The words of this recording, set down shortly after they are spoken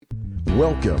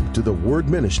Welcome to the Word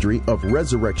Ministry of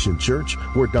Resurrection Church,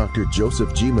 where Dr.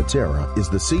 Joseph G. Matera is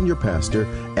the senior pastor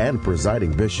and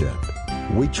presiding bishop.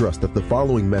 We trust that the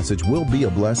following message will be a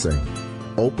blessing.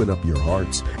 Open up your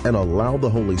hearts and allow the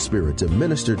Holy Spirit to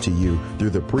minister to you through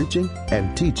the preaching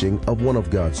and teaching of one of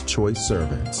God's choice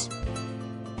servants.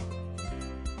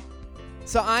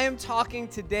 So I am talking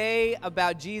today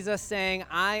about Jesus saying,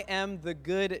 I am the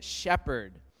good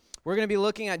shepherd. We're going to be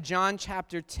looking at John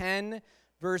chapter 10,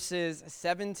 verses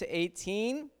 7 to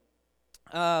 18.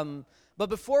 But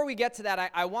before we get to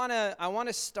that, I want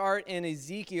to start in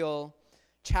Ezekiel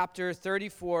chapter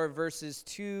 34, verses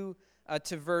 2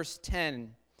 to verse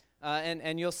 10.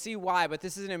 And you'll see why, but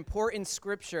this is an important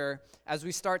scripture as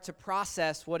we start to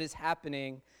process what is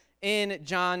happening in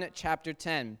John chapter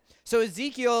 10. So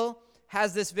Ezekiel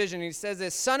has this vision. He says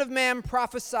this, Son of man,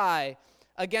 prophesy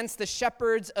against the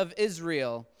shepherds of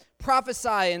Israel. Prophesy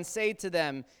and say to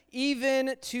them,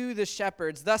 even to the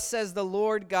shepherds, thus says the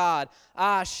Lord God,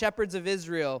 shepherds of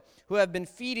Israel, who have been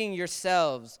feeding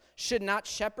yourselves, should not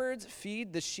shepherds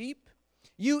feed the sheep?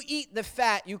 You eat the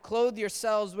fat, you clothe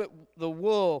yourselves with the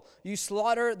wool, you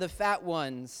slaughter the fat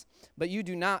ones, but you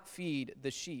do not feed the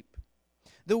sheep.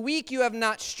 The weak you have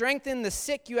not strengthened, the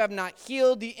sick you have not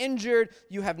healed, the injured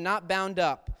you have not bound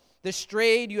up, the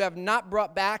strayed you have not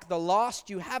brought back, the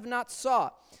lost you have not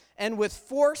sought, and with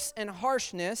force and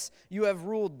harshness you have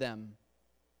ruled them.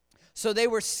 So they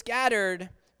were scattered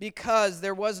because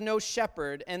there was no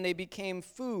shepherd, and they became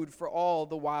food for all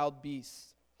the wild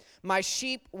beasts. My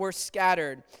sheep were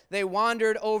scattered. They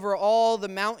wandered over all the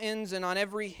mountains and on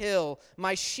every hill.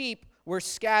 My sheep were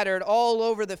scattered all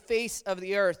over the face of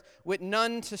the earth, with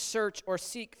none to search or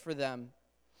seek for them.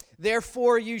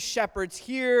 Therefore, you shepherds,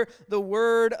 hear the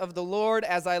word of the Lord.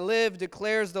 As I live,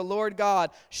 declares the Lord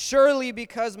God. Surely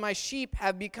because my sheep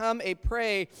have become a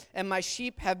prey, and my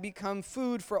sheep have become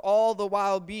food for all the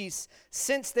wild beasts,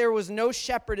 since there was no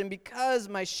shepherd, and because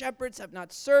my shepherds have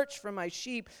not searched for my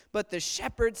sheep, but the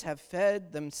shepherds have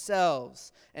fed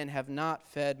themselves, and have not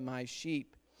fed my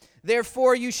sheep.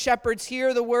 Therefore, you shepherds,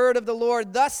 hear the word of the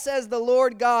Lord. Thus says the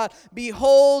Lord God,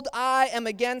 behold, I am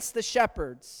against the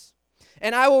shepherds,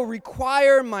 and I will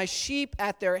require my sheep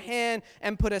at their hand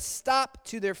and put a stop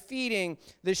to their feeding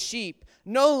the sheep.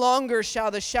 No longer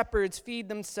shall the shepherds feed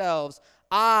themselves.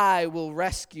 I will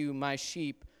rescue my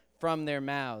sheep from their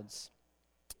mouths,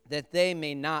 that they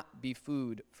may not be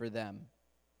food for them.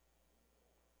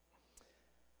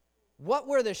 What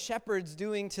were the shepherds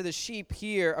doing to the sheep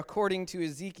here, according to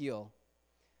Ezekiel?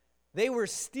 They were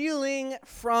stealing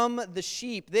from the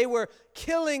sheep. They were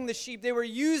killing the sheep. They were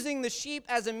using the sheep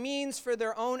as a means for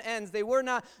their own ends. They were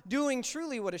not doing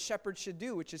truly what a shepherd should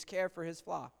do, which is care for his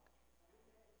flock.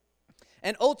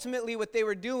 And ultimately what they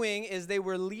were doing is they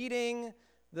were leading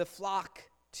the flock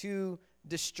to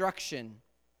destruction.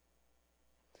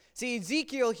 See,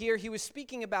 Ezekiel here, he was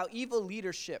speaking about evil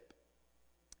leadership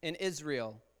in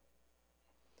Israel,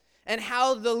 and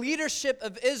how the leadership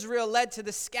of Israel led to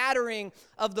the scattering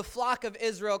of the flock of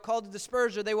Israel, called the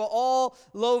dispersion. They were all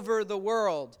over the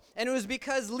world. And it was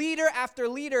because leader after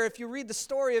leader, if you read the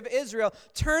story of Israel,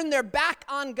 turned their back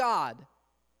on God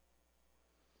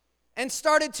and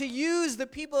started to use the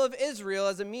people of Israel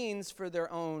as a means for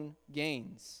their own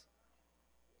gains.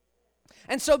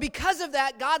 And so because of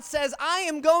that, God says, I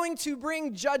am going to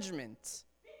bring judgment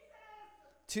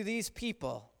to these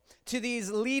people, to these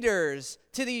leaders,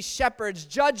 to these shepherds.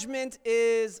 Judgment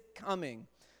is coming.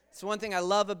 It's one thing I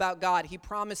love about God. He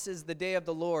promises the day of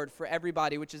the Lord for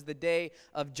everybody, which is the day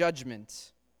of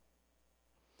judgment.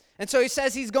 And so he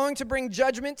says he's going to bring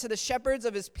judgment to the shepherds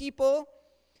of his people,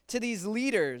 to these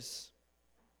leaders.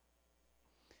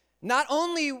 Not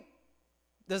only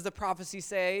does the prophecy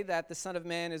say that the Son of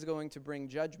Man is going to bring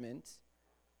judgment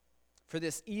for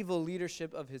this evil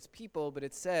leadership of his people, but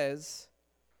it says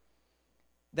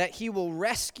that he will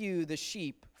rescue the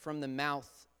sheep from the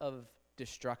mouth of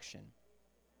destruction.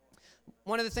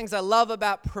 One of the things I love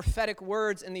about prophetic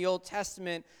words in the Old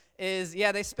Testament is,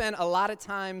 they spend a lot of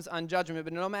times on judgment,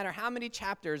 but no matter how many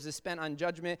chapters is spent on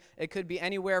judgment, it could be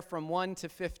anywhere from 1 to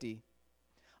 50.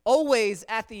 Always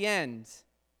at the end,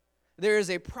 there is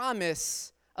a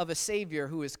promise of a Savior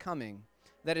who is coming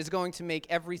that is going to make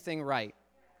everything right.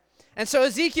 And so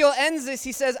Ezekiel ends this.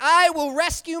 He says, I will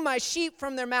rescue my sheep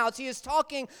from their mouths. He is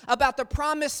talking about the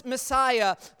promised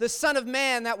Messiah, the Son of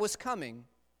Man that was coming.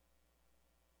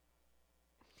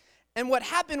 And what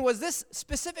happened was this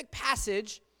specific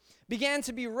passage began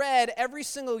to be read every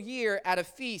single year at a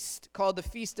feast called the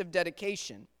Feast of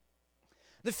Dedication.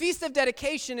 The Feast of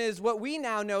Dedication is what we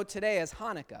now know today as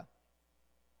Hanukkah.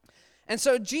 And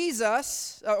so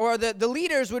Jesus, or the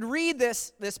leaders would read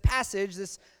this passage,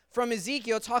 this from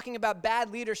Ezekiel talking about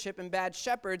bad leadership and bad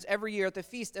shepherds every year at the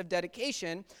Feast of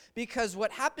Dedication, because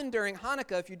what happened during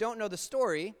Hanukkah, if you don't know the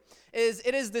story, is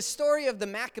it is the story of the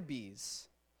Maccabees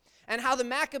and how the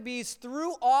Maccabees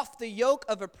threw off the yoke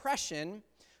of oppression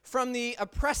from the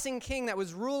oppressing king that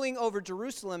was ruling over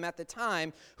Jerusalem at the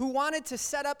time, who wanted to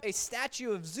set up a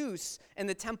statue of Zeus in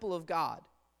the temple of God.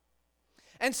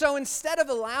 And so instead of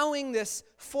allowing this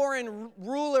foreign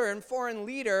ruler and foreign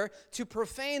leader to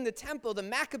profane the temple, the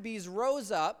Maccabees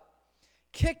rose up,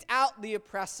 kicked out the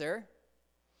oppressor,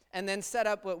 and then set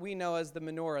up what we know as the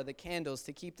menorah, the candles,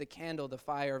 to keep the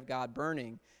fire of God,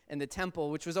 burning in the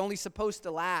temple, which was only supposed to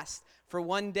last for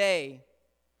one day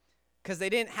because they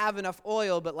didn't have enough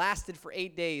oil, but lasted for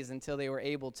 8 days until they were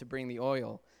able to bring the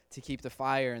oil to keep the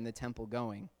fire in the temple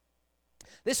going.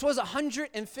 This was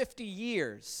 150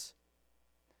 years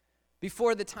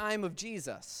before the time of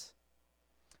Jesus.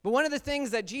 But one of the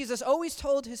things that Jesus always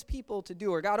told his people to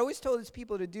do, or God always told his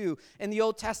people to do in the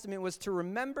Old Testament, was to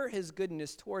remember his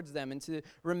goodness towards them and to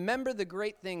remember the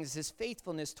great things, his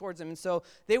faithfulness towards them. And so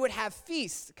they would have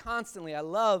feasts constantly. I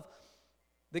love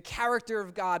the character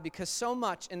of God because so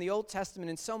much in the Old Testament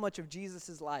and so much of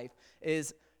Jesus' life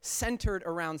is centered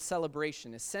around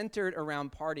celebration, is centered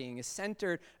around partying, is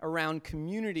centered around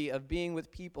community of being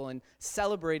with people and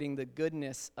celebrating the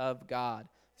goodness of God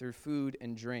through food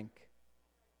and drink.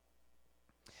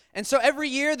 And so every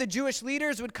year the Jewish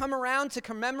leaders would come around to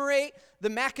commemorate the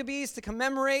Maccabees, to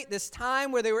commemorate this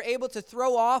time where they were able to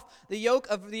throw off the yoke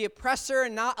of the oppressor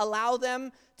and not allow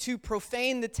them to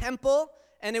profane the temple.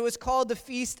 And it was called the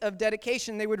Feast of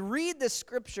Dedication. They would read this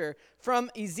scripture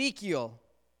from Ezekiel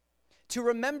to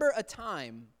remember a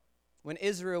time when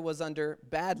Israel was under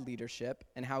bad leadership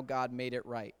and how God made it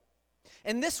right.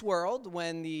 In this world,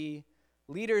 when the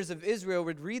leaders of Israel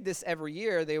would read this every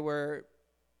year, they were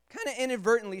kind of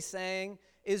inadvertently saying,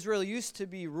 Israel used to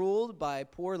be ruled by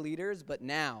poor leaders, but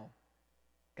now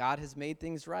God has made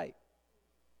things right.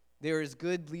 There is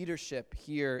good leadership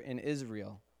here in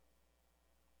Israel.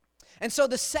 And so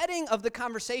the setting of the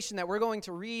conversation that we're going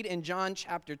to read in John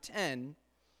chapter 10,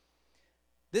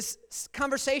 this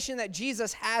conversation that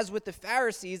Jesus has with the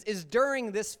Pharisees is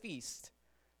during this feast,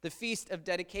 the Feast of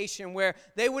Dedication, where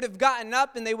they would have gotten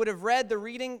up and they would have read the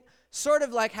reading, sort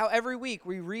of like how every week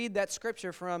we read that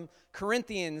scripture from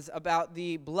Corinthians about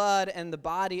the blood and the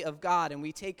body of God, and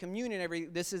we take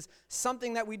communion this is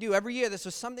something that we do every year. This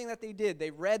was something that they did.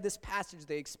 They read this passage.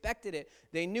 They expected it.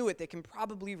 They knew it. They can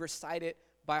probably recite it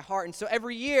by heart. And so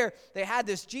every year they had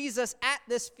this. Jesus at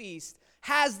this feast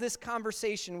has this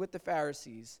conversation with the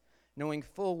Pharisees, knowing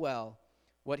full well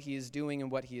what he is doing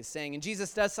and what he is saying. And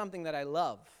Jesus does something that I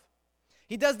love.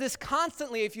 He does this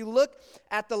constantly. If you look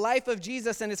at the life of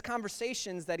Jesus and his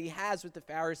conversations that he has with the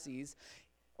Pharisees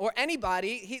or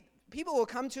anybody, people will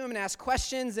come to him and ask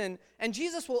questions, and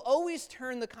Jesus will always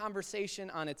turn the conversation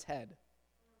on its head.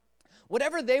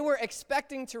 Whatever they were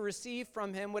expecting to receive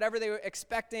from him, whatever they were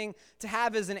expecting to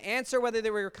have as an answer, whether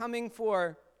they were coming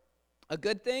for a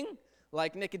good thing,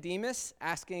 like Nicodemus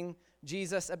asking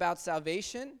Jesus about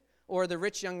salvation, or the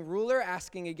rich young ruler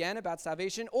asking again about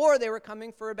salvation, or they were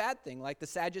coming for a bad thing, like the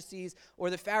Sadducees or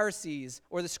the Pharisees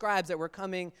or the scribes that were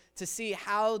coming to see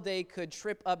how they could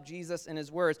trip up Jesus and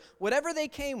his words. Whatever they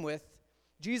came with,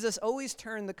 Jesus always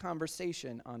turned the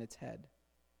conversation on its head.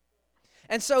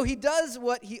 And so he does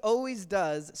what he always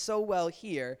does so well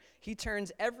here. He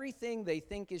turns everything they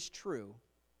think is true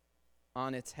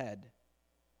on its head.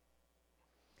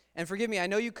 And forgive me, I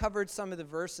know you covered some of the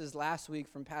verses last week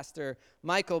from Pastor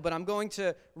Michael, but I'm going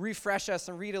to refresh us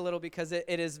and read a little because it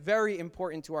is very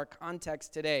important to our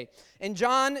context today. In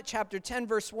John chapter 10,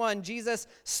 verse 1, Jesus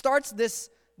starts this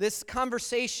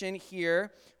conversation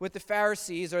here with the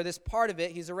Pharisees, or this part of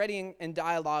it. He's already in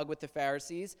dialogue with the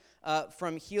Pharisees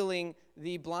from healing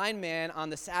the blind man on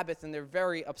the Sabbath, and they're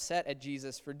very upset at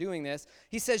Jesus for doing this.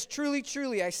 He says, "Truly,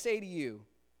 truly, I say to you,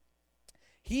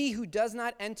 he who does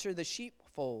not enter the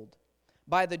sheepfold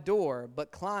by the door,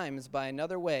 but climbs by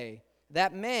another way,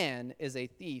 that man is a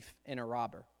thief and a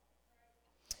robber."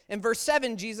 In verse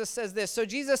 7, Jesus says this, "So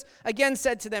Jesus again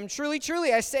said to them, 'Truly,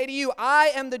 truly, I say to you, I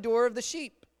am the door of the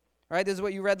sheep.'" All right, this is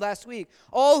what you read last week.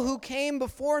 "All who came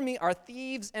before me are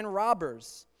thieves and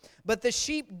robbers, but the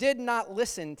sheep did not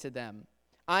listen to them.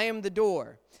 I am the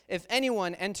door. If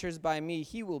anyone enters by me,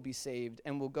 he will be saved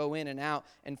and will go in and out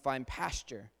and find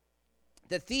pasture.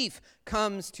 The thief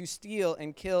comes to steal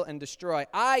and kill and destroy.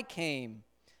 I came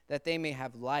that they may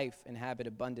have life and have it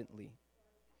abundantly."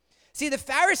 See, the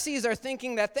Pharisees are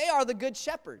thinking that they are the good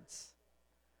shepherds,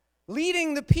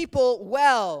 leading the people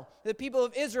well, the people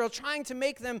of Israel, trying to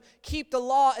make them keep the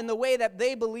law in the way that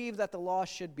they believe that the law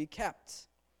should be kept.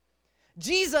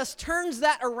 Jesus turns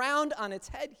that around on its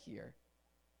head here.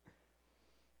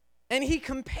 And he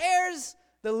compares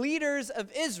the leaders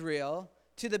of Israel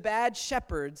to the bad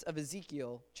shepherds of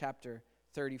Ezekiel chapter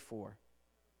 34.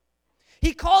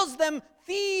 He calls them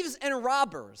thieves and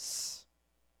robbers.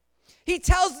 He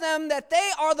tells them that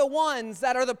they are the ones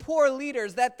that are the poor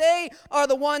leaders, that they are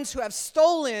the ones who have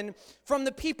stolen from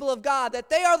the people of God, that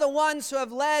they are the ones who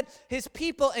have led his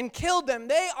people and killed them.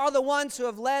 They are the ones who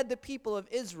have led the people of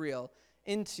Israel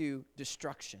into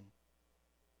destruction.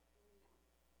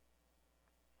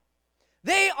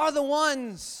 They are the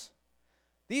ones,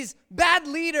 these bad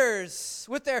leaders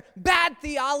with their bad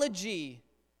theology,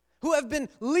 who have been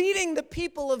leading the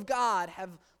people of God, have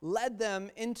led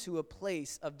them into a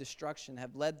place of destruction,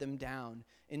 have led them down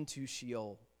into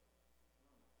Sheol.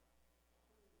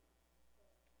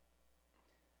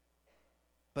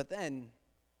 But then,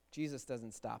 Jesus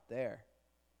doesn't stop there.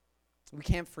 We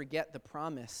can't forget the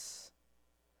promise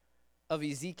of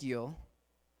Ezekiel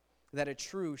that a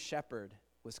true shepherd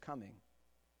was coming.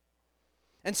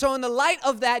 And so in the light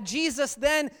of that, Jesus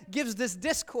then gives this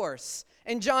discourse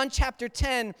in John chapter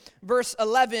 10, verse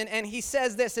 11, and he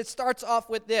says this. It starts off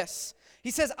with this. He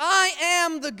says, I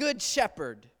am the good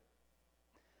shepherd.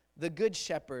 The good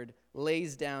shepherd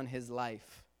lays down his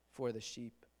life for the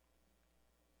sheep.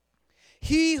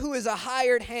 He who is a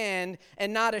hired hand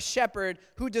and not a shepherd,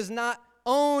 who does not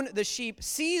own the sheep,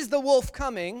 sees the wolf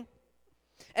coming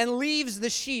and leaves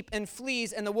the sheep and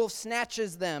flees, and the wolf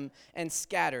snatches them and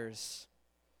scatters.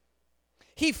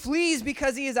 He flees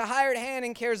because he is a hired hand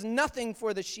and cares nothing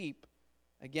for the sheep.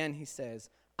 Again, he says,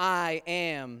 I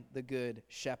am the good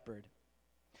shepherd.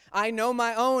 I know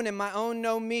my own, and my own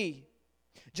know me.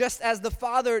 Just as the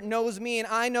Father knows me, and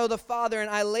I know the Father,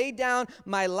 and I lay down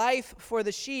my life for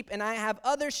the sheep, and I have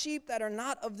other sheep that are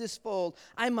not of this fold.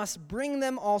 I must bring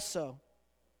them also,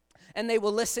 and they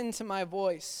will listen to my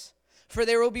voice. For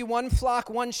there will be one flock,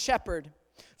 one shepherd.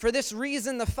 For this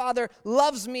reason the Father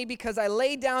loves me, because I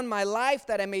lay down my life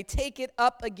that I may take it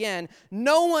up again.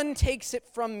 No one takes it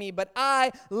from me, but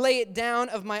I lay it down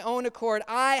of my own accord.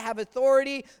 I have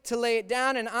authority to lay it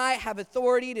down, and I have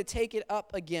authority to take it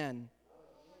up again.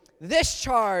 This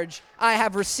charge I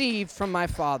have received from my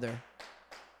Father.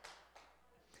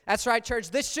 That's right,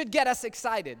 church. This should get us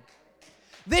excited.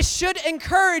 This should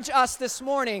encourage us this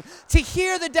morning to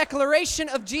hear the declaration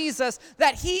of Jesus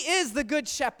that he is the good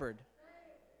shepherd.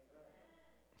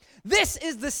 This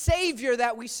is the Savior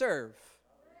that we serve.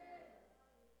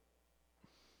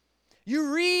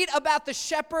 You read about the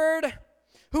shepherd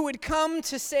who would come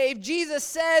to save. Jesus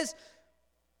says,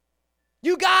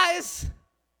 you guys,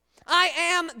 I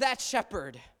am that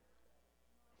shepherd.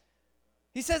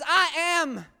 He says, I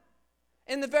am.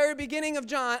 In the very beginning of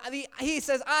John, he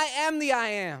says, I am the I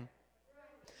am.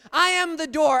 I am the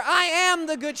door. I am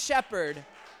the good shepherd.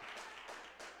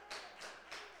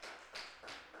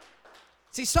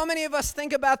 See, so many of us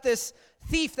think about this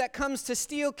thief that comes to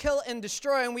steal, kill, and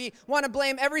destroy, and we want to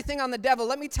blame everything on the devil.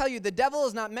 Let me tell you, the devil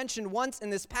is not mentioned once in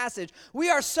this passage. We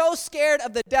are so scared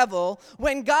of the devil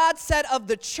when God said of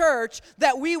the church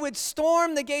that we would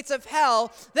storm the gates of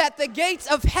hell, that the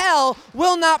gates of hell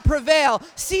will not prevail.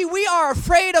 See, we are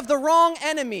afraid of the wrong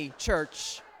enemy,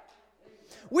 church.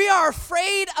 We are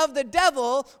afraid of the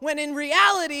devil when in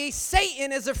reality,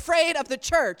 Satan is afraid of the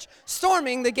church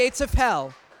storming the gates of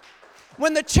hell.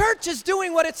 When the church is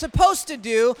doing what it's supposed to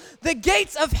do, the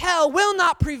gates of hell will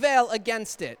not prevail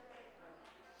against it.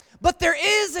 But there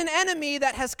is an enemy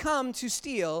that has come to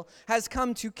steal, has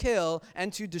come to kill,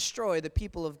 and to destroy the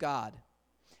people of God.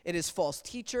 It is false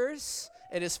teachers,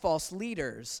 it is false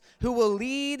leaders who will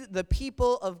lead the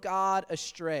people of God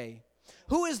astray.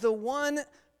 Who is the one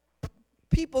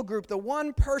people group, the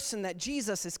one person that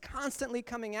Jesus is constantly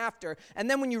coming after? And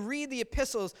then when you read the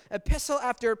epistles, epistle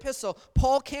after epistle,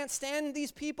 Paul can't stand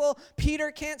these people, Peter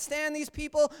can't stand these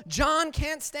people, John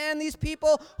can't stand these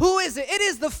people. Who is it? It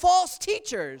is the false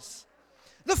teachers,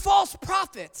 the false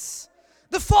prophets,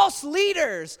 the false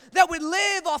leaders that would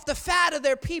live off the fat of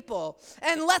their people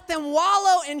and let them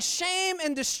wallow in shame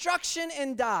and destruction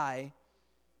and die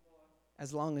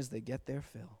as long as they get their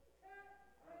fill.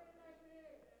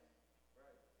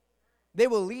 They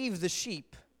will leave the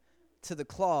sheep to the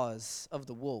claws of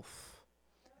the wolf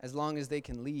as long as they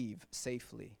can leave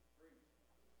safely.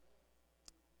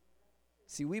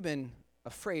 See, we've been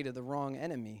afraid of the wrong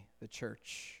enemy, the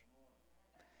church.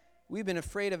 We've been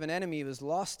afraid of an enemy who has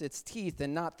lost its teeth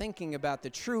and not thinking about the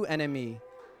true enemy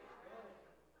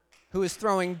who is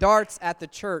throwing darts at the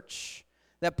church,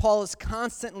 that Paul is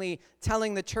constantly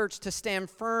telling the church to stand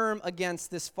firm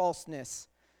against this falseness.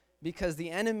 Because the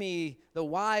enemy, the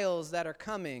wiles that are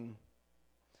coming,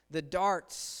 the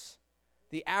darts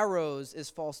The arrows is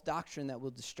false doctrine that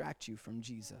will distract you from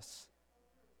Jesus.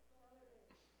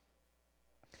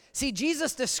 See,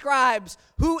 Jesus describes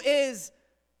who is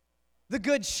the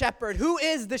good shepherd, who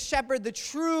is the shepherd, the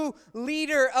true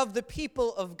leader of the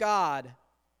people of God.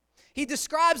 He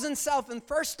describes himself, and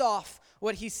first off,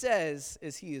 what he says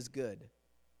is he is good.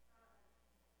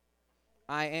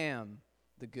 I am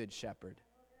the good shepherd.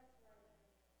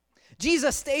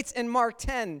 Jesus states in Mark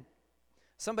 10,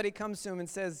 somebody comes to him and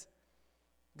says,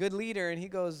 good leader, and he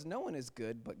goes, no one is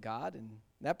good but God, and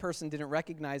that person didn't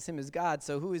recognize him as God,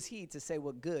 so who is he to say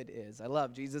what good is? I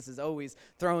love Jesus is always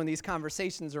throwing these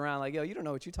conversations around like, yo, you don't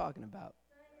know what you're talking about.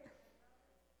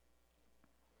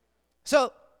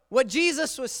 So what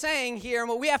Jesus was saying here, and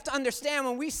what we have to understand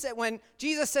when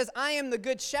Jesus says, I am the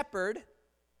good shepherd,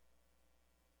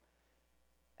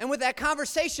 and with that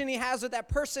conversation he has with that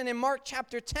person in Mark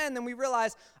chapter 10, then we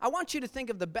realize, I want you to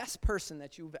think of the best person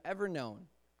that you've ever known.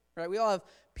 Right? We all have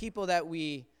people that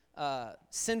we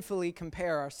sinfully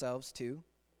compare ourselves to.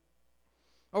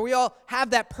 Or we all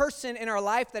have that person in our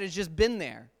life that has just been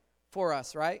there for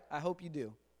us, right? I hope you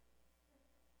do.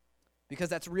 Because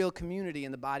that's real community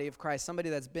in the body of Christ. Somebody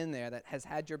that's been there, that has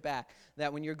had your back,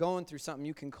 that when you're going through something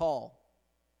you can call.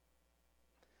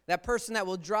 That person that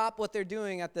will drop what they're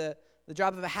doing at the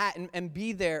drop of a hat and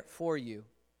be there for you.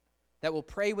 That will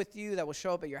pray with you, that will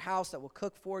show up at your house, that will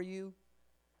cook for you.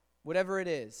 Whatever it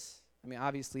is. I mean,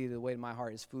 obviously, the way to my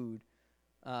heart is food.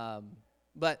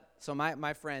 But so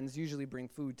my friends usually bring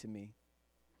food to me.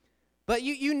 But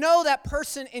you know that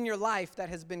person in your life that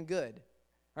has been good.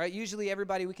 All right? Usually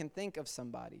everybody, we can think of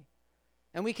somebody.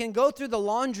 And we can go through the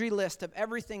laundry list of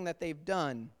everything that they've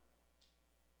done.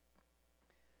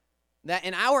 That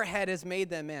in our head has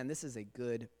made them, man, this is a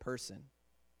good person.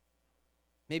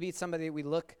 Maybe it's somebody that we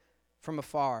look from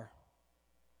afar.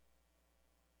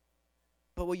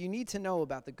 But what you need to know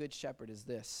about the Good Shepherd is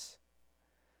this,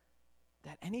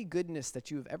 that any goodness that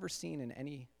you have ever seen in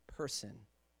any person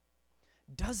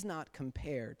does not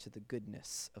compare to the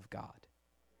goodness of God.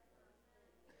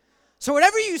 So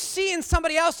whatever you see in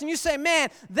somebody else and you say, man,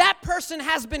 that person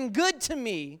has been good to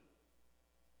me,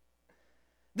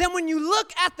 then when you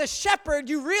look at the shepherd,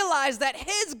 you realize that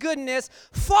his goodness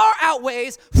far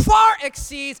outweighs, far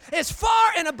exceeds, is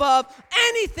far and above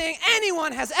anything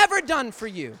anyone has ever done for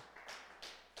you.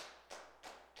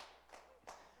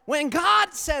 When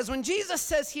Jesus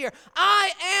says here,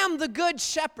 I am the good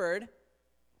shepherd,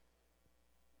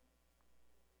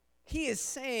 he is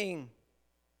saying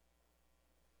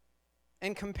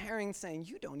and comparing, saying,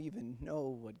 you don't even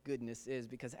know what goodness is,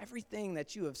 because everything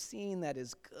that you have seen that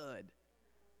is good,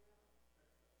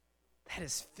 that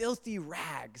is filthy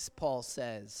rags, Paul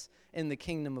says, in the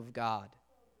kingdom of God.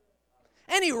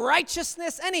 Any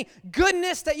righteousness, any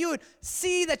goodness that you would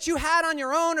see that you had on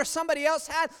your own or somebody else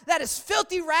had, that is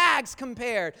filthy rags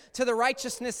compared to the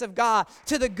righteousness of God,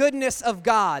 to the goodness of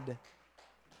God.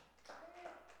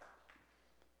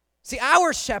 See,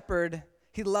 our shepherd,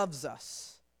 he loves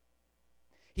us.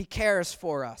 He cares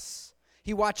for us.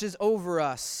 He watches over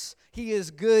us. He is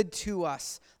good to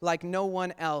us like no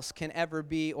one else can ever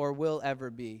be or will ever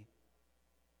be.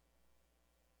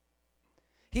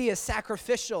 He is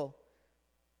sacrificial.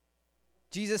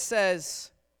 Jesus says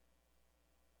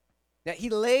that he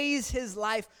lays his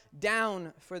life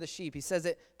down for the sheep. He says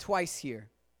it twice here.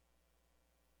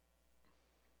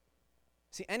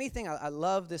 See, I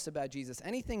love this about Jesus.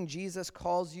 Anything Jesus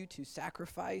calls you to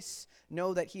sacrifice,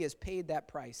 know that he has paid that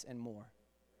price and more.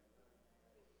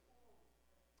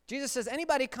 Jesus says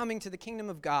anybody coming to the kingdom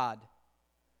of God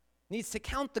needs to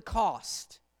count the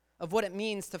cost of what it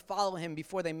means to follow him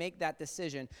before they make that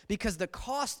decision, because the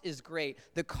cost is great,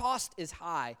 the cost is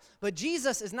high. But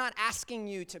Jesus is not asking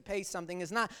you to pay something,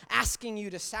 is not asking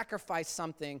you to sacrifice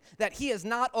something that he has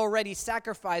not already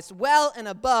sacrificed well and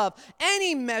above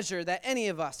any measure that any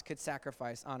of us could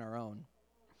sacrifice on our own.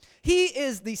 He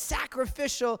is the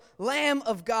sacrificial Lamb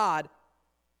of God.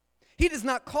 He does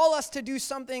not call us to do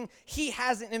something he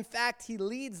hasn't. In fact, he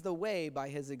leads the way by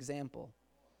his example.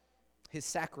 His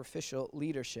sacrificial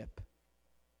leadership.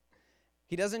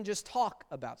 He doesn't just talk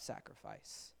about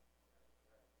sacrifice.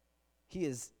 He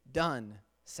has done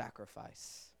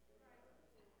sacrifice.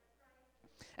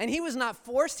 And he was not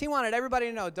forced. He wanted everybody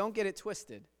to know, don't get it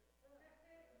twisted.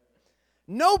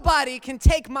 Nobody can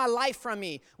take my life from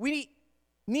me. We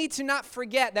need to not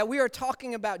forget that we are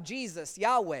talking about Jesus,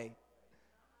 Yahweh.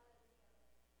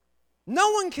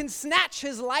 No one can snatch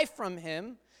his life from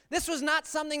him. This was not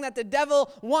something that the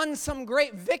devil won some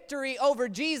great victory over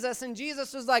Jesus, and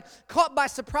Jesus was like caught by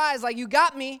surprise, like, you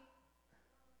got me,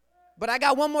 but I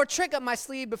got one more trick up my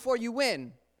sleeve before you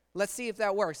win. Let's see if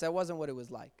that works. That wasn't what it was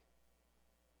like.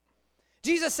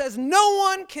 Jesus says, no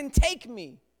one can take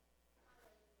me.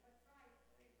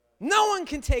 No one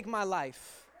can take my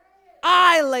life.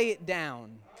 I lay it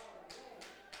down.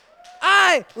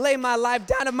 I lay my life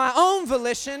down of my own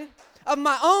volition, of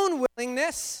my own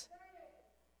willingness.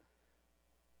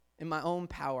 In my own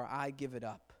power, I give it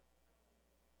up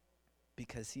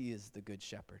because he is the good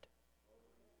shepherd.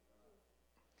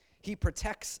 He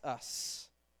protects us.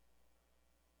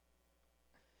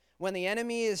 When the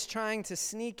enemy is trying to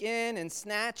sneak in and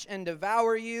snatch and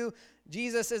devour you,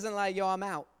 Jesus isn't like, yo, I'm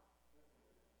out.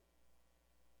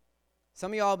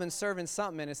 Some of y'all have been serving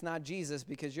something and it's not Jesus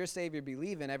because your Savior be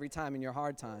leaving every time in your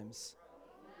hard times.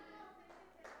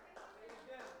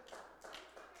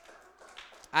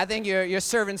 I think you're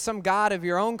serving some God of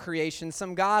your own creation,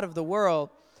 some God of the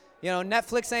world. You know,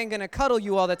 Netflix ain't going to cuddle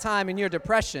you all the time in your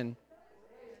depression.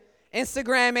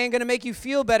 Instagram ain't going to make you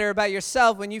feel better about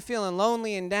yourself when you're feeling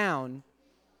lonely and down.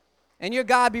 And your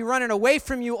God be running away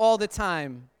from you all the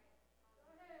time.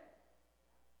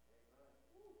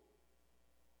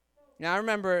 Now, I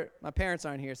remember, my parents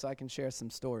aren't here, so I can share some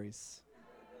stories.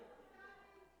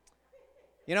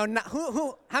 You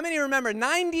know, how many remember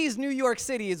 90s New York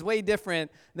City is way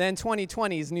different than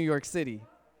 2020's New York City?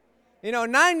 You know,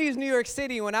 90s New York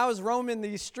City, when I was roaming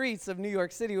the streets of New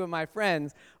York City with my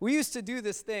friends, we used to do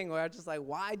this thing where I was just like,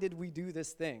 why did we do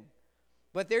this thing?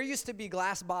 But there used to be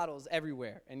glass bottles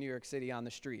everywhere in New York City on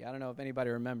the street. I don't know if anybody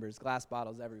remembers glass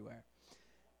bottles everywhere.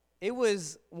 It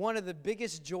was one of the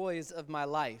biggest joys of my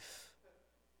life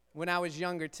when I was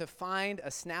younger to find a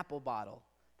Snapple bottle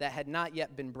that had not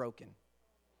yet been broken.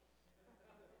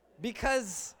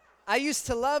 Because I used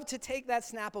to love to take that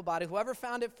Snapple bottle, whoever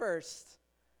found it first,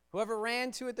 whoever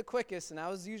ran to it the quickest, and I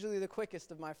was usually the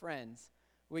quickest of my friends,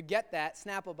 would get that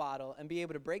Snapple bottle and be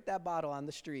able to break that bottle on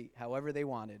the street however they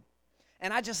wanted.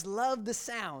 And I just loved the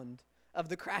sound of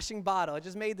the crashing bottle. It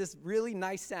just made this really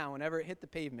nice sound whenever it hit the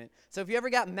pavement. So if you ever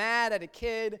got mad at a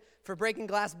kid for breaking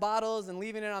glass bottles and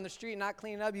leaving it on the street and not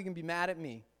cleaning up, you can be mad at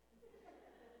me.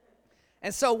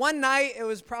 And so one night, it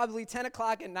was probably 10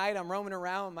 o'clock at night, I'm roaming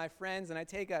around with my friends, and I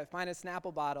find a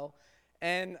Snapple bottle,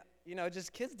 and, you know,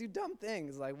 just kids do dumb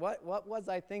things. Like, what was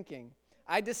I thinking?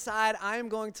 I decide I'm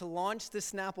going to launch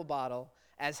this Snapple bottle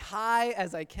as high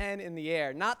as I can in the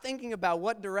air, not thinking about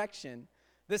what direction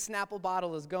this Snapple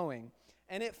bottle is going.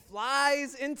 And it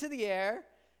flies into the air,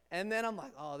 and then I'm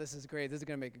like, oh, this is great. This is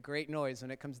going to make a great noise when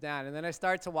it comes down. And then I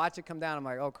start to watch it come down. I'm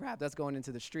like, oh, crap, that's going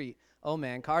into the street. Oh,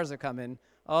 man, cars are coming.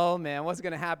 Oh, man, what's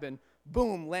going to happen?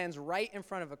 Boom, lands right in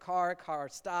front of a car. Car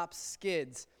stops,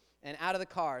 skids, and out of the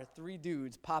car, 3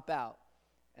 dudes pop out.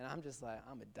 And I'm just like,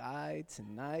 I'm going to die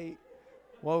tonight.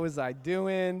 What was I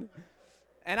doing?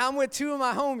 And I'm with 2 of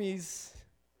my homies.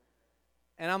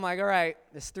 And I'm like, all right,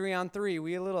 it's 3-on-3.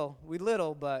 We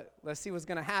little, but let's see what's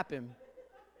going to happen.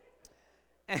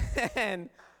 And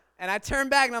I turn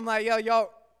back, and I'm like, yo,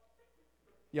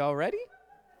 y'all ready?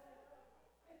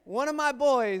 One of my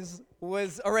boys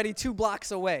was already 2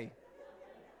 blocks away.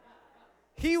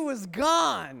 He was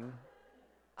gone.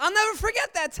 I'll never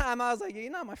forget that time. I was like,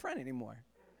 you're not my friend anymore.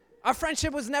 Our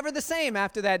friendship was never the same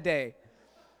after that day.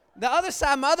 The other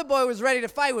side, my other boy was ready to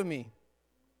fight with me.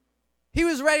 He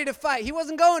was ready to fight. He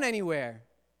wasn't going anywhere.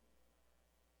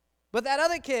 But that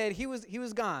other kid, he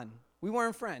was gone. We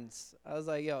weren't friends. I was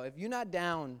like, yo, if you're not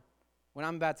down when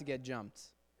I'm about to get jumped,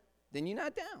 then you're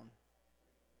not down.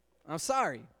 I'm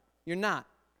sorry. You're not.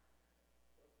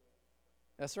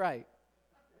 That's right.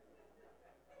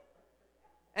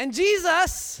 And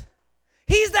Jesus,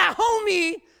 he's that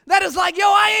homie that is like, yo,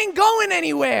 I ain't going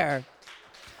anywhere.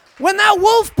 When that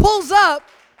wolf pulls up,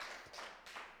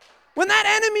 when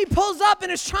that enemy pulls up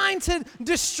and is trying to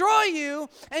destroy you,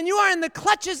 and you are in the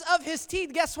clutches of his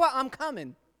teeth, guess what? I'm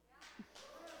coming.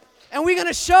 And we're going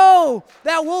to show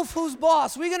that wolf who's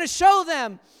boss. We're going to show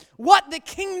them what the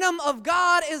kingdom of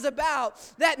God is about,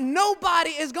 that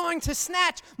nobody is going to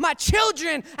snatch my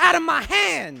children out of my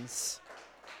hands.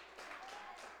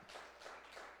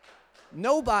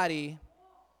 Nobody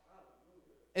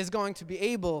is going to be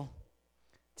able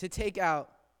to take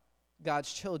out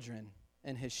God's children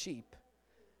and his sheep,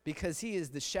 because he is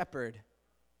the shepherd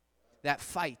that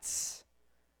fights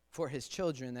for his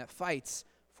children, that fights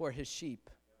for his sheep.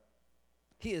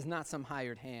 He is not some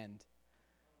hired hand,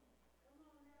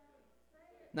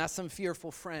 not some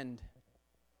fearful friend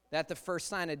that the first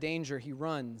sign of danger he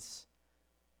runs.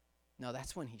 No,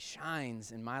 that's when he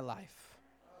shines in my life.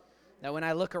 That when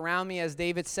I look around me, as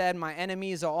David said, my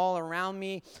enemies are all around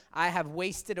me. I have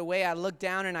wasted away. I look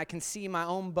down and I can see my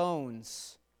own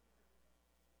bones.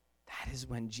 That is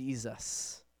when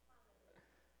Jesus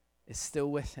is still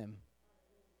with him.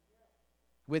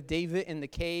 With David in the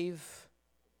cave,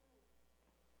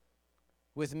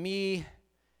 with me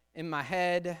in my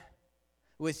head,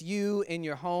 with you in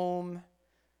your home.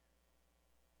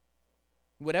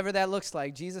 Whatever that looks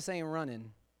like, Jesus ain't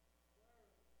running.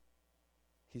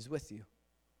 He's with you.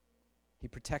 He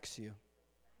protects you.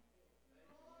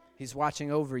 He's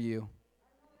watching over you.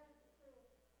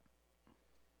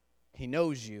 He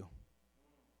knows you.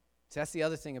 So that's the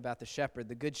other thing about the shepherd,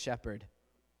 the good shepherd.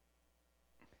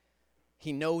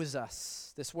 He knows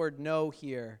us. This word know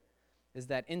here is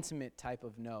that intimate type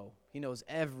of know. He knows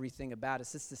everything about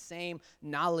us. It's the same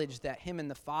knowledge that him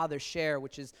and the Father share,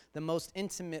 which is the most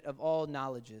intimate of all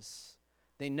knowledges.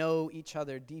 They know each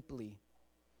other deeply.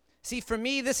 See, for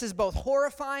me, this is both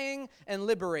horrifying and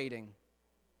liberating.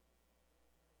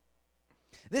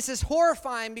 This is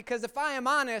horrifying because if I am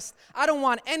honest, I don't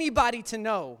want anybody to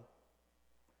know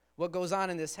what goes on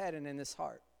in this head and in this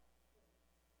heart.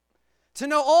 To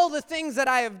know all the things that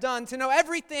I have done, to know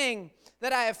everything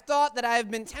that I have thought, that I have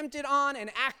been tempted on and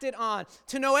acted on,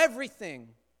 to know everything.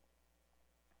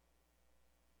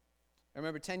 I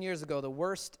remember 10 years ago, the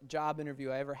worst job interview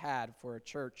I ever had for a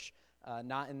church,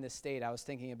 not in this state. I was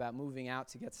thinking about moving out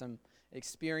to get some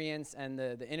experience, and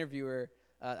the interviewer,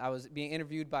 I was being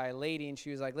interviewed by a lady, and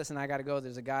she was like, listen, I got to go.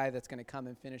 There's a guy that's going to come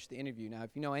and finish the interview. Now,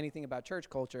 if you know anything about church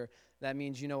culture, that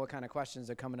means you know what kind of questions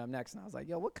are coming up next. And I was like,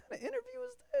 yo, what kind of interview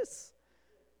is this?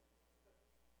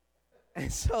 And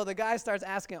so the guy starts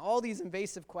asking all these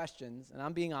invasive questions, and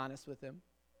I'm being honest with him.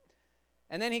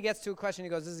 And then he gets to a question. He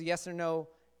goes, this is a yes or no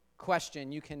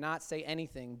question. You cannot say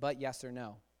anything but yes or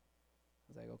no. I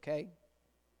was like, okay.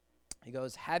 He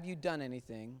goes, have you done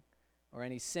anything or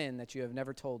any sin that you have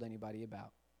never told anybody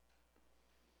about?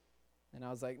 And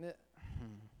I was like,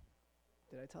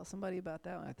 did I tell somebody about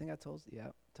that one? I think I told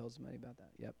somebody about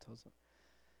that. Yep, told some.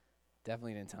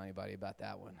 Definitely didn't tell anybody about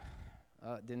that one.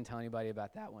 Didn't tell anybody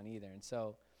about that one either. And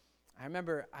so I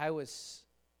remember I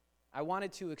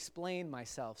wanted to explain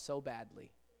myself so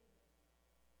badly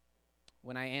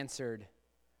when I answered,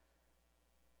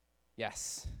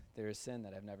 yes, there is sin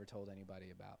that I've never told anybody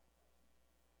about.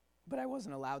 But I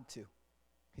wasn't allowed to.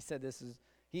 He said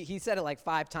he said it like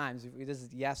 5 times. This is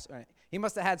yes. He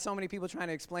must have had so many people trying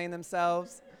to explain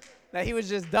themselves that he was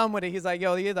just done with it. He's like,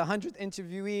 yo, you're the 100th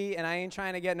interviewee, and I ain't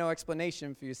trying to get no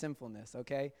explanation for your sinfulness,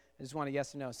 okay? I just want a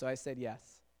yes or no. So I said yes.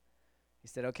 He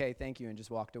said, okay, thank you, and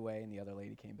just walked away, and the other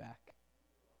lady came back.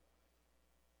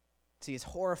 See, it's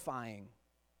horrifying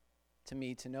to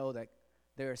me to know that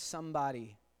there is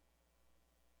somebody,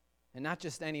 and not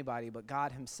just anybody, but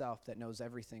God himself that knows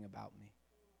everything about me.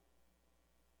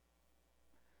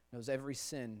 Knows every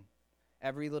sin,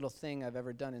 every little thing I've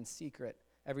ever done in secret,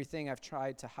 everything I've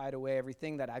tried to hide away,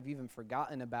 everything that I've even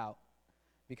forgotten about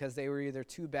because they were either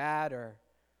too bad or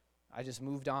I just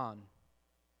moved on.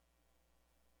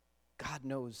 God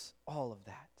knows all of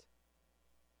that.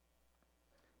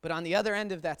 But on the other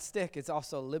end of that stick, it's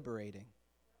also liberating.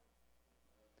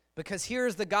 Because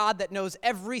here's the God that knows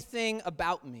everything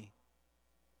about me.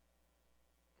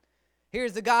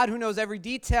 Here's the God who knows every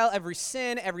detail, every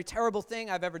sin, every terrible thing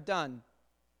I've ever done.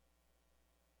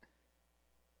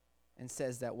 And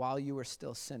says that while you were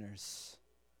still sinners,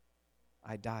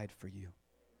 I died for you.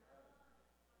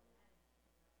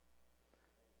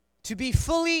 To be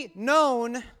fully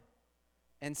known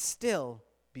and still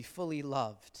be fully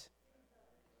loved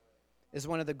is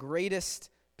one of the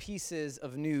greatest pieces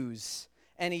of news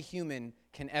any human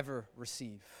can ever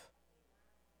receive.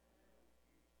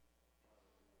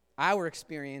 Our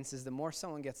experience is the more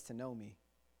someone gets to know me,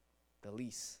 the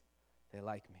least they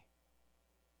like me.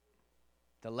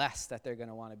 The less that they're going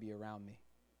to want to be around me.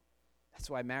 That's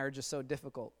why marriage is so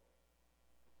difficult.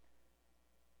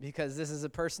 Because this is a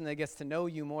person that gets to know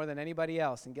you more than anybody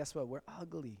else. And guess what? We're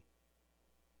ugly.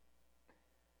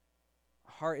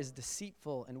 Our heart is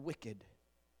deceitful and wicked.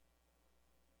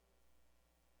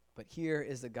 But here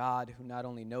is a God who not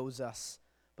only knows us,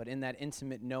 but in that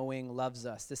intimate knowing loves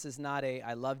us. This is not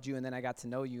I loved you and then I got to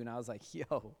know you and I was like,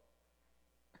 yo,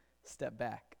 step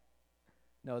back.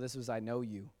 No, this was I know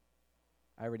you.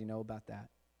 I already know about that.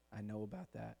 I know about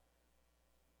that.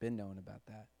 Been known about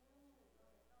that.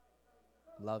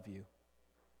 Love you.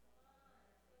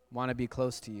 Want to be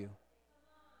close to you.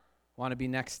 Want to be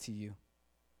next to you.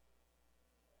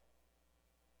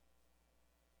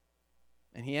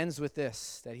 And he ends with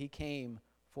this, that he came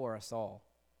for us all.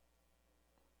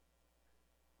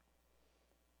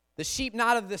 The sheep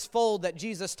not of this fold that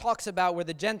Jesus talks about were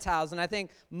the Gentiles, and I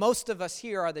think most of us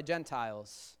here are the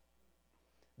Gentiles,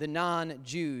 the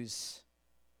non-Jews.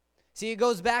 See, it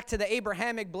goes back to the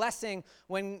Abrahamic blessing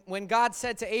when God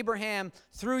said to Abraham,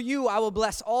 through you I will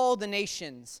bless all the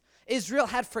nations. Israel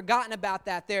had forgotten about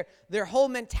that. Their whole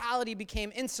mentality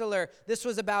became insular. This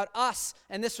was about us,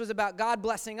 and this was about God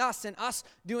blessing us and us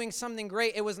doing something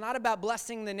great. It was not about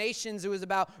blessing the nations. It was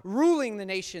about ruling the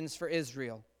nations for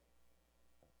Israel.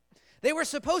 They were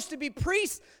supposed to be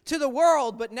priests to the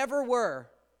world, but never were.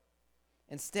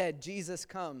 Instead, Jesus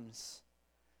comes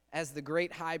as the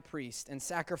great high priest and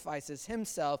sacrifices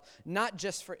himself, not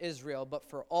just for Israel, but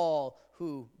for all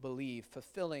who believe,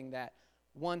 fulfilling that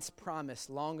once promised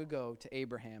long ago to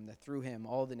Abraham that through him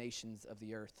all the nations of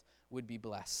the earth would be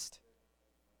blessed.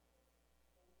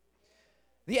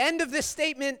 The end of this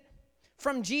statement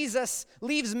from Jesus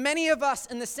leaves many of us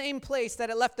in the same place that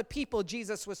it left the people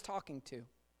Jesus was talking to.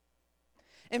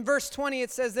 In verse 20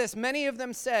 it says this, many of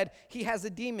them said, he has a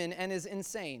demon and is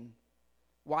insane.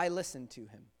 Why listen to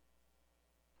him?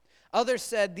 Others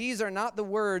said, these are not the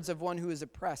words of one who is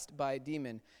oppressed by a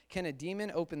demon. Can a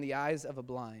demon open the eyes of the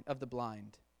blind?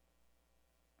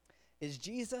 Is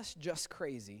Jesus just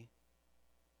crazy,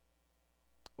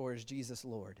 or is Jesus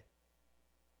Lord?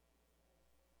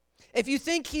 If you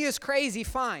think he is crazy,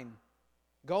 fine.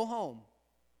 Go home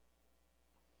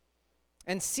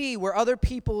and see where other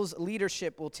people's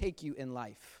leadership will take you in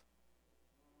life.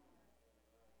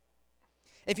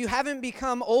 If you haven't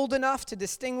become old enough to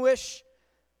distinguish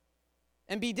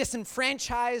and be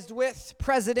disenfranchised with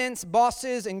presidents,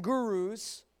 bosses, and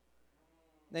gurus,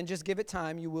 then just give it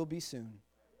time. You will be soon.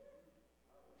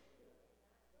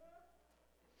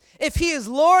 If he is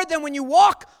Lord, then when you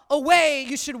walk away,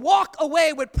 you should walk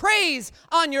away with praise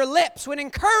on your lips, with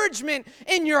encouragement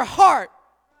in your heart.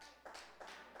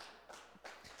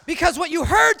 Because what you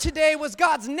heard today was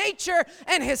God's nature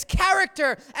and his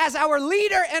character as our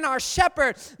leader and our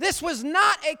shepherd. This was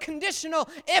not a conditional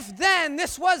if-then.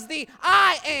 This was the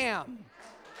I am.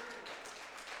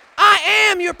 I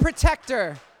am your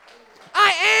protector.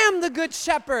 I am the good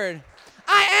shepherd.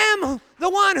 I am the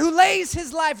one who lays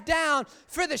his life down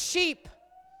for the sheep.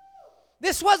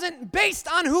 This wasn't based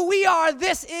on who we are.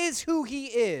 This is who he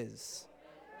is.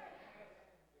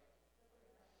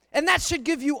 And that should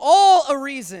give you all a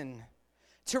reason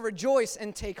to rejoice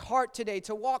and take heart today,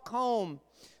 to walk home,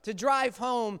 to drive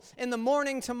home in the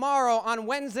morning tomorrow, on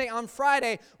Wednesday, on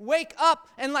Friday. Wake up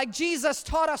and like Jesus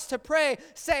taught us to pray,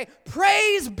 say,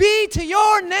 praise be to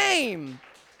your name.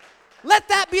 Let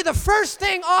that be the first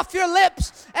thing off your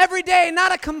lips every day.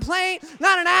 Not a complaint,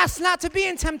 not an ask, not to be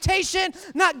in temptation,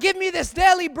 not give me this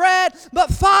daily bread,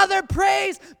 but Father,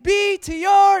 praise be to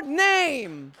your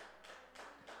name.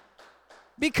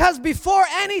 Because before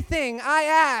anything I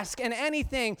ask and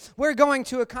anything we're going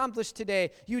to accomplish today,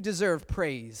 you deserve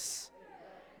praise.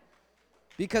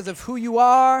 Because of who you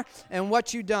are and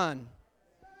what you've done.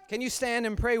 Can you stand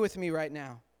and pray with me right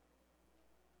now?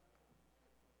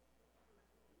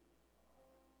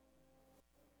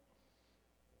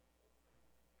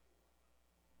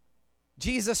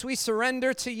 Jesus, we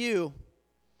surrender to you.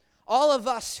 All of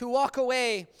us who walk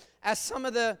away as some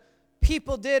of the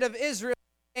people did of Israel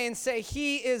and say,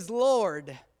 he is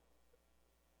Lord.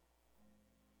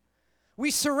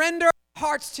 We surrender our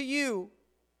hearts to you,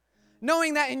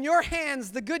 knowing that in your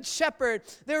hands, the good shepherd,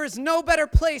 there is no better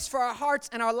place for our hearts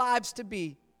and our lives to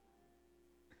be.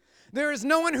 There is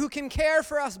no one who can care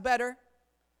for us better.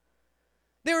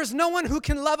 There is no one who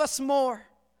can love us more.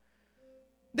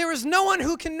 There is no one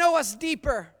who can know us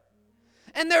deeper.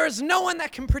 And there is no one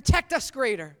that can protect us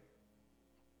greater.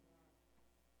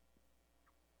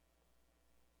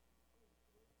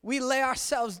 We lay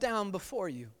ourselves down before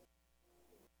you.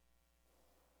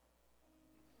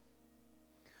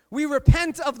 We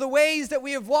repent of the ways that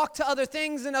we have walked to other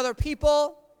things and other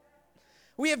people.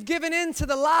 We have given in to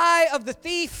the lie of the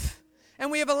thief, and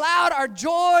we have allowed our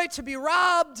joy to be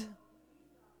robbed.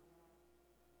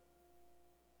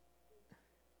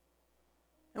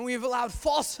 And we have allowed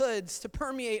falsehoods to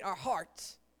permeate our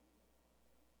hearts.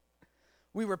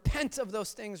 We repent of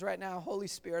those things right now. Holy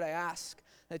Spirit, I ask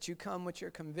that you come with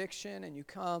your conviction and you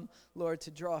come, Lord,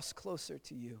 to draw us closer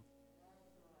to you.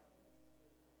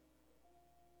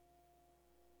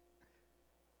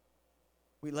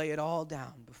 We lay it all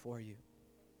down before you.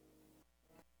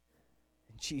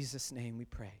 In Jesus' name we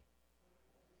pray.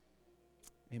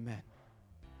 Amen.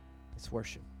 Let's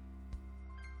worship.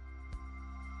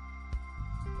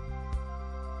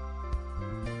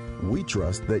 We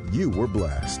trust that you were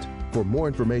blessed. For more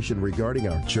information regarding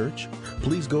our church,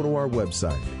 please go to our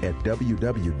website at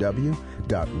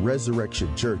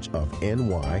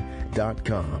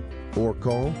www.resurrectionchurchofny.com or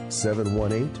call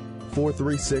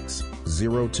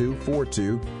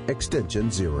 718-436-0242,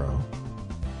 extension 0.